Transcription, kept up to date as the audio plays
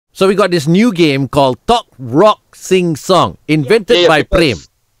So we got this new game called Talk, Rock, Sing, Song, invented by Prem.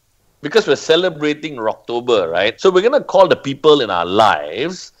 Because we're celebrating Rocktober, right? So we're going to call the people in our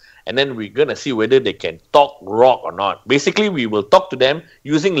lives, and then we're going to see whether they can talk rock or not. Basically, we will talk to them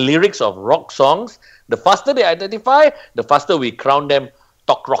using lyrics of rock songs. The faster they identify, the faster we crown them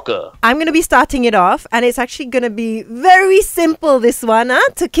Talk Rocker. I'm going to be starting it off, and it's actually going to be very simple, this one,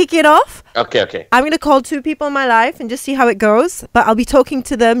 to kick it off. Okay. I'm going to call 2 people in my life and just see how it goes. But I'll be talking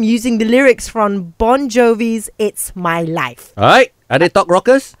to them using the lyrics from Bon Jovi's It's My Life. All right. Are they talk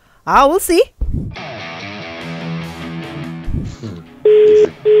rockers? We'll see.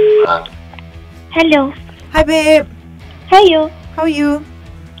 Hello. Hi, babe. Hello. How are you?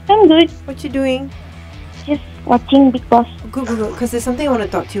 I'm good. What you doing? Just watching Big Boss. Good. Because there's something I want to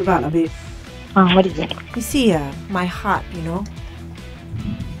talk to you about, babe. What is it? You see, my heart,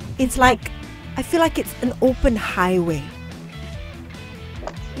 it's like, I feel like it's an open highway.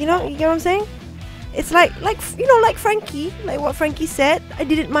 You get what I'm saying? It's like Frankie, like what Frankie said. I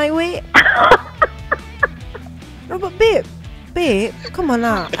did it my way. No, but babe, come on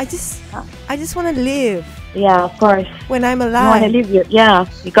now. I just want to live. Yeah, of course. When I'm You alive. want to live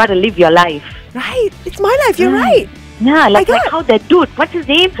you gotta live your life. Right, it's my life. You're right. Yeah, like how that dude, what's his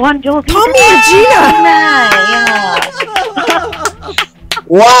name? Bon Jovi. Tommy and Gina. Yeah.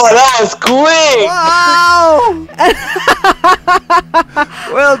 Wow, that was quick! Wow!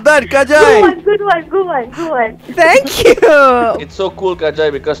 Well done, Kajai. Good one. Thank you. It's so cool,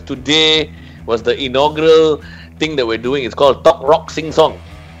 Kajai, because today was the inaugural thing that we're doing. It's called Talk Rock Sing Song.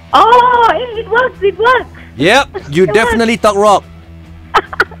 Oh, it works. Yep, you definitely talk rock.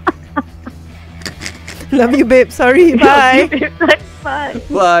 Love you, babe. Sorry. Bye. Bye.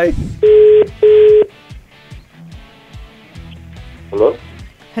 Bye. Hello?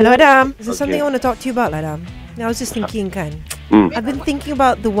 Hello, Adam. Is there something I want to talk to you about, Adam? I was just thinking, I've been thinking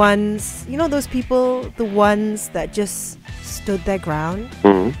about the ones, those people, the ones that just stood their ground.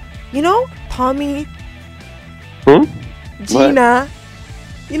 Tommy, Gina.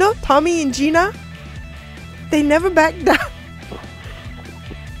 Tommy and Gina. They never backed down.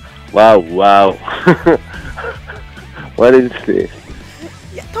 Wow. What is this?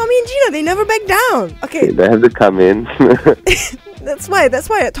 Yeah, Tommy and Gina, they never backed down. Okay. They have to come in. That's why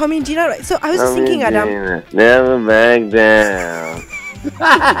Tommy and Gina, right? So I was just thinking, Adam. Gina, never back down.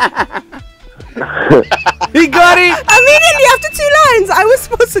 He got it. Immediately after 2 lines, I was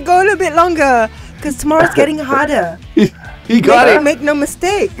supposed to go a little bit longer because tomorrow's getting harder. He got it. Make no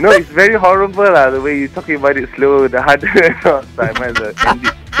mistake. No, it's very horrible the way you're talking about it slow, the harder. So I might as well end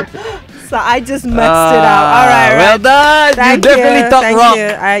it. So I just messed it up. All right. Well done. Thank you definitely talk Thank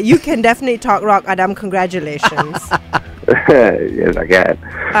rock. You can definitely talk rock, Adam. Congratulations. Yes, I can.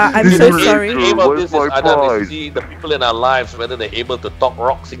 I'm so sorry. The aim of this is, One Adam, point. is to see the people in our lives, whether they're able to talk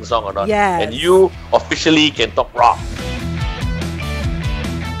rock, sing song or not. Yes. And you officially can talk rock.